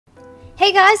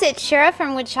Hey guys, it's Shara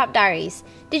from Woodshop Diaries.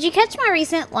 Did you catch my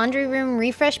recent laundry room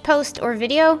refresh post or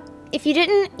video? If you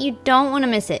didn't, you don't want to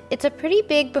miss it. It's a pretty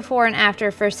big before and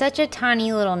after for such a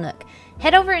tiny little nook.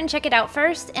 Head over and check it out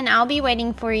first, and I'll be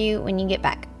waiting for you when you get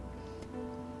back.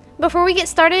 Before we get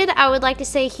started, I would like to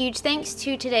say huge thanks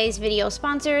to today's video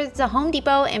sponsors, the Home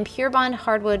Depot and PureBond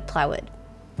hardwood plywood.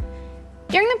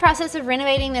 During the process of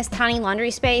renovating this tiny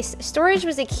laundry space, storage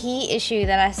was a key issue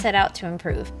that I set out to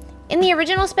improve. In the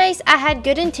original space, I had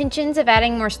good intentions of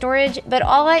adding more storage, but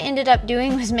all I ended up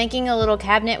doing was making a little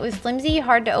cabinet with flimsy,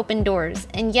 hard to open doors.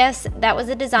 And yes, that was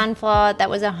a design flaw that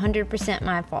was 100%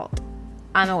 my fault.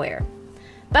 I'm aware.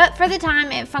 But for the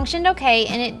time, it functioned okay,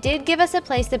 and it did give us a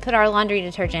place to put our laundry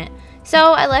detergent.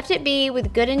 So I left it be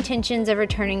with good intentions of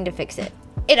returning to fix it.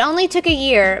 It only took a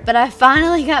year, but I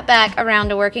finally got back around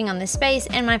to working on this space,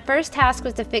 and my first task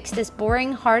was to fix this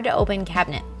boring, hard to open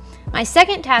cabinet. My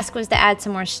second task was to add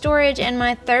some more storage, and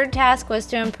my third task was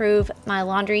to improve my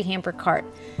laundry hamper cart,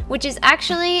 which is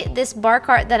actually this bar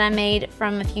cart that I made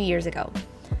from a few years ago.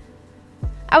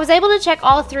 I was able to check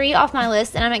all three off my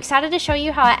list, and I'm excited to show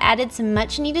you how I added some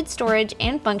much needed storage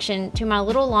and function to my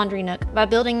little laundry nook by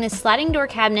building this sliding door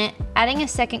cabinet, adding a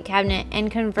second cabinet,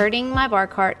 and converting my bar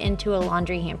cart into a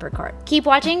laundry hamper cart. Keep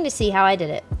watching to see how I did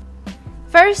it.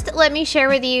 First, let me share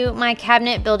with you my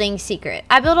cabinet building secret.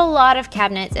 I build a lot of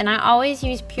cabinets, and I always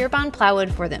use PureBond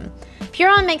plywood for them.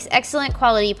 PureBond makes excellent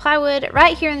quality plywood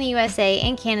right here in the USA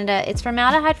and Canada. It's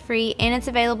formaldehyde free, and it's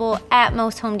available at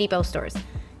most Home Depot stores.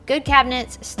 Good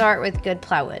cabinets start with good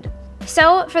plywood.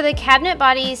 So for the cabinet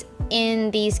bodies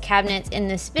in these cabinets in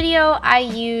this video, I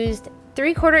used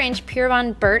 3/4 inch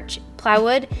PureBond birch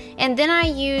plywood, and then I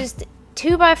used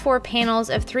 2x4 panels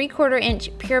of 3/4 inch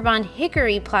PureBond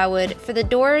hickory plywood for the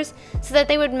doors so that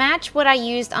they would match what I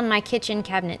used on my kitchen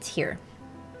cabinets here.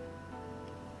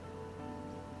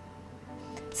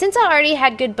 Since I already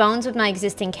had good bones with my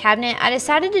existing cabinet, I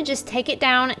decided to just take it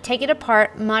down, take it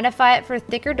apart, modify it for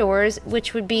thicker doors,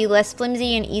 which would be less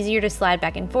flimsy and easier to slide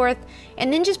back and forth,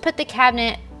 and then just put the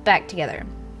cabinet back together.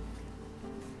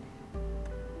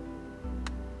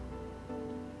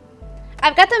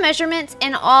 I've got the measurements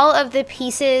and all of the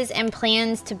pieces and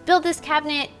plans to build this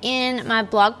cabinet in my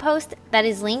blog post that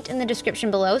is linked in the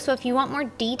description below. So if you want more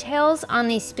details on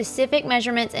the specific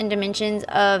measurements and dimensions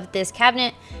of this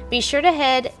cabinet, be sure to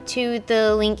head to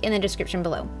the link in the description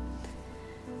below.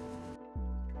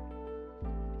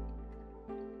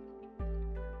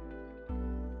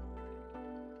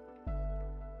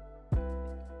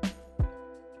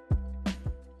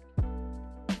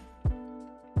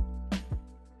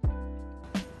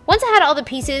 Once I had all the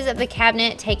pieces of the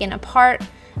cabinet taken apart,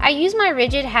 I used my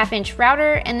rigid 1/2 inch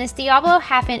router and this Diablo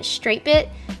 1/2 inch straight bit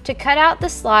to cut out the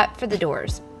slot for the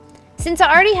doors. Since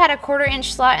I already had a 1/4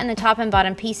 inch slot in the top and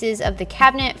bottom pieces of the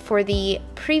cabinet for the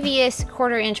previous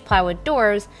 1/4 inch plywood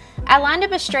doors, I lined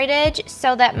up a straight edge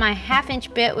so that my 1/2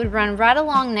 inch bit would run right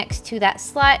along next to that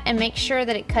slot and make sure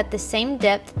that it cut the same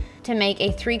depth to make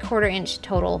a 3/4 inch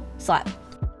total slot.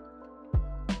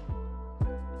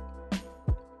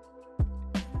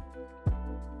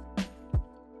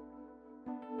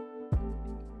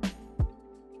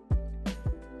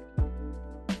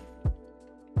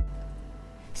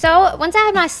 So once I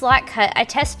had my slot cut, I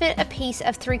test fit a piece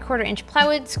of 3/4 inch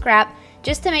plywood scrap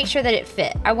just to make sure that it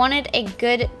fit. I wanted a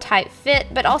good tight fit,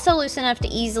 but also loose enough to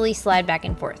easily slide back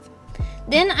and forth.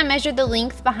 Then I measured the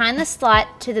length behind the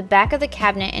slot to the back of the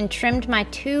cabinet and trimmed my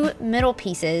 2 middle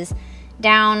pieces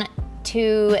down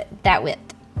to that width.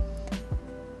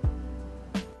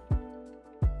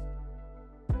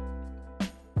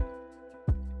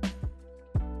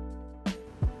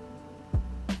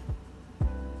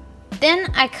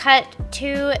 Then I cut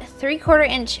 2 3/4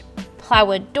 inch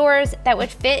plywood doors that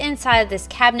would fit inside this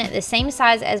cabinet the same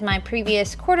size as my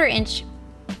previous 1/4 inch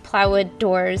plywood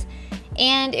doors,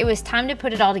 and it was time to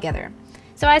put it all together.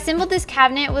 So I assembled this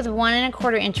cabinet with 1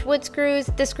 1/4 inch wood screws.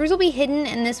 The screws will be hidden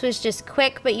and this was just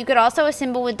quick, but you could also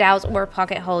assemble with dowels or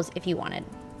pocket holes if you wanted.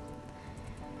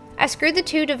 I screwed the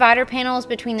 2 divider panels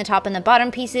between the top and the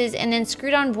bottom pieces and then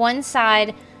screwed on one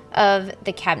side of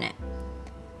the cabinet.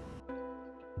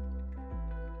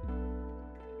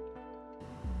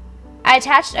 I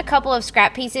attached a couple of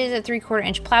scrap pieces of 3/4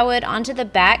 inch plywood onto the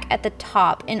back at the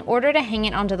top in order to hang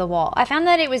it onto the wall. I found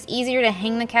that it was easier to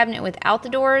hang the cabinet without the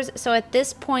doors, so at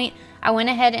this point I went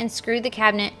ahead and screwed the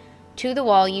cabinet to the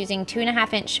wall using 2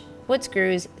 1/2 inch wood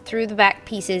screws through the back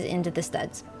pieces into the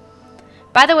studs.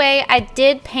 By the way, I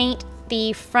did paint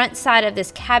the front side of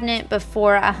this cabinet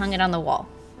before I hung it on the wall.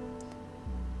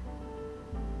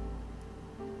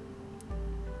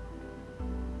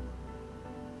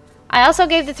 I also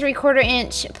gave the 3/4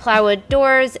 inch plywood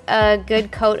doors a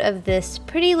good coat of this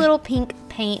pretty little pink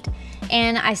paint,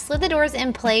 and I slid the doors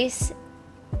in place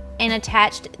and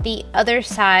attached the other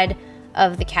side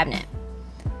of the cabinet.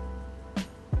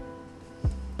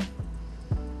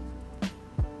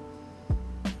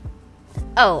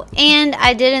 Oh, and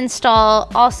I did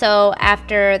install also,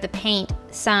 after the paint,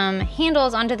 some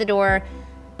handles onto the door.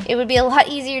 It would be a lot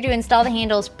easier to install the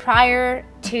handles prior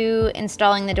to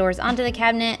installing the doors onto the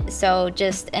cabinet, so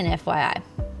just an FYI.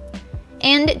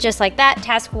 And just like that,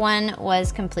 task 1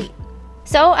 was complete.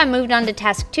 So I moved on to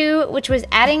task 2, which was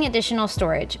adding additional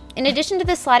storage. In addition to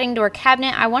the sliding door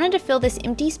cabinet, I wanted to fill this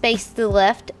empty space to the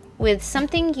left with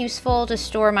something useful to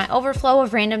store my overflow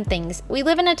of random things. We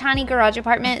live in a tiny garage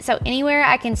apartment, so anywhere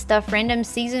I can stuff random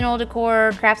seasonal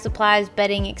decor, craft supplies,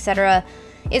 bedding, etc.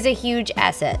 is a huge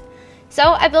asset.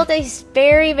 So I built a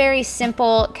very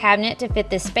simple cabinet to fit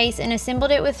this space and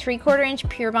assembled it with 3/4 inch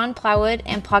PureBond plywood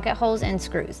and pocket holes and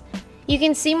screws. You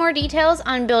can see more details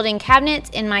on building cabinets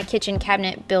in my kitchen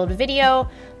cabinet build video,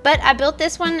 but I built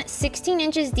this one 16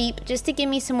 inches deep just to give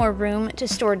me some more room to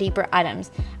store deeper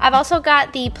items. I've also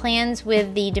got the plans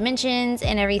with the dimensions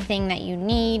and everything that you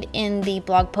need in the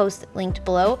blog post linked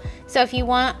below, so if you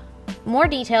want more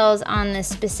details on the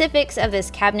specifics of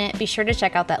this cabinet, be sure to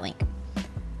check out that link.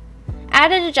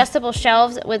 Added adjustable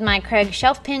shelves with my Craig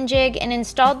shelf pin jig and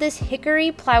installed this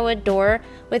hickory plywood door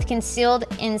with concealed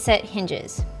inset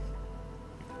hinges.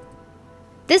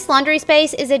 This laundry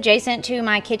space is adjacent to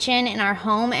my kitchen in our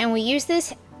home, and we use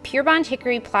this PureBond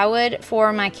hickory plywood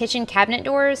for my kitchen cabinet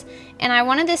doors, and I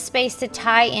wanted this space to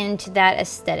tie into that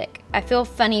aesthetic. I feel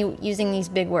funny using these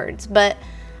big words, but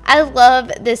I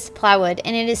love this plywood,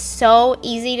 and it is so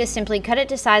easy to simply cut it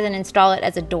to size and install it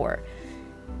as a door.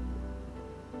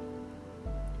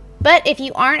 But if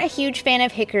you aren't a huge fan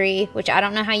of hickory, which I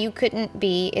don't know how you couldn't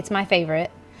be, it's my favorite,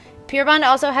 PureBond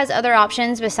also has other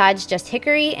options besides just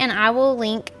hickory, and I will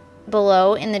link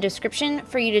below in the description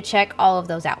for you to check all of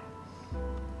those out.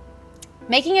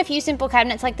 Making a few simple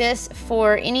cabinets like this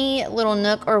for any little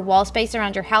nook or wall space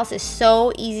around your house is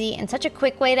so easy and such a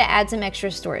quick way to add some extra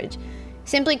storage.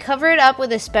 Simply cover it up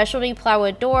with a specialty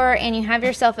plywood door and you have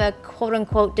yourself a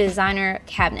quote-unquote designer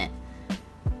cabinet.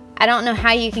 I don't know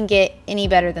how you can get any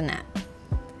better than that.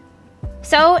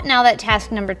 So now that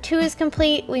task number 2 is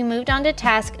complete, we moved on to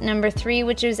task number 3,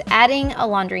 which is adding a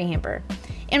laundry hamper.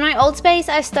 In my old space,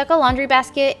 I stuck a laundry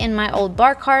basket in my old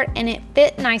bar cart, and it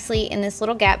fit nicely in this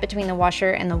little gap between the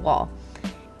washer and the wall.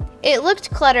 It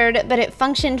looked cluttered, but it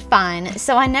functioned fine,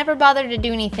 so I never bothered to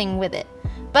do anything with it.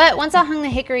 But once I hung the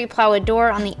hickory plywood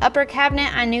door on the upper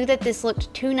cabinet, I knew that this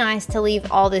looked too nice to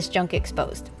leave all this junk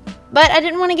exposed. But I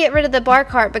didn't want to get rid of the bar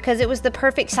cart because it was the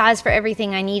perfect size for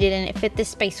everything I needed and it fit this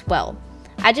space well.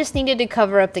 I just needed to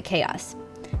cover up the chaos.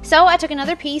 So I took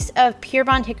another piece of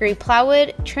PureBond hickory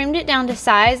plywood, trimmed it down to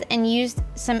size, and used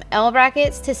some L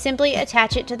brackets to simply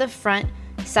attach it to the front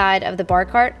side of the bar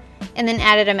cart, and then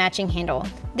added a matching handle.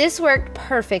 This worked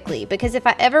perfectly because if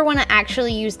I ever want to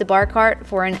actually use the bar cart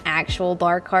for an actual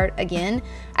bar cart again,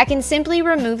 I can simply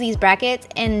remove these brackets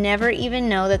and never even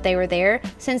know that they were there,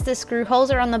 since the screw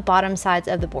holes are on the bottom sides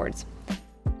of the boards.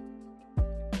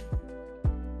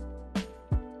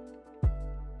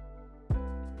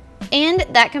 And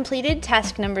that completed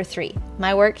task number 3.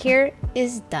 My work here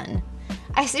is done.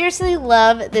 I seriously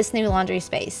love this new laundry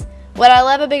space. Would I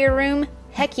love a bigger room?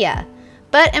 Heck yeah.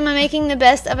 But am I making the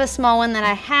best of a small one that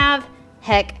I have?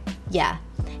 Heck yeah.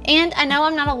 And I know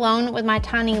I'm not alone with my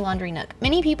tiny laundry nook.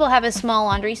 Many people have a small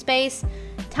laundry space.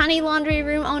 Tiny laundry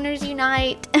room owners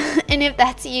unite. And if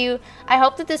that's you, I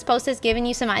hope that this post has given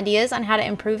you some ideas on how to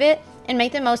improve it and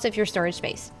make the most of your storage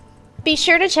space. Be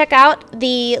sure to check out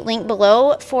the link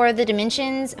below for the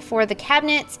dimensions for the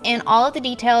cabinets and all of the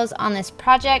details on this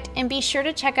project, and be sure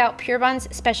to check out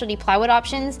PureBond's specialty plywood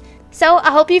options. So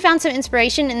I hope you found some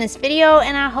inspiration in this video,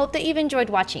 and I hope that you've enjoyed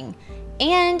watching.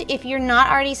 And if you're not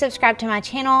already subscribed to my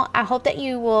channel, I hope that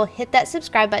you will hit that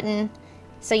subscribe button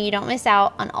so you don't miss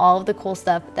out on all of the cool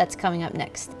stuff that's coming up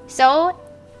next. So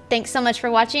thanks so much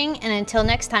for watching, and until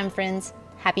next time, friends,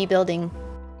 happy building.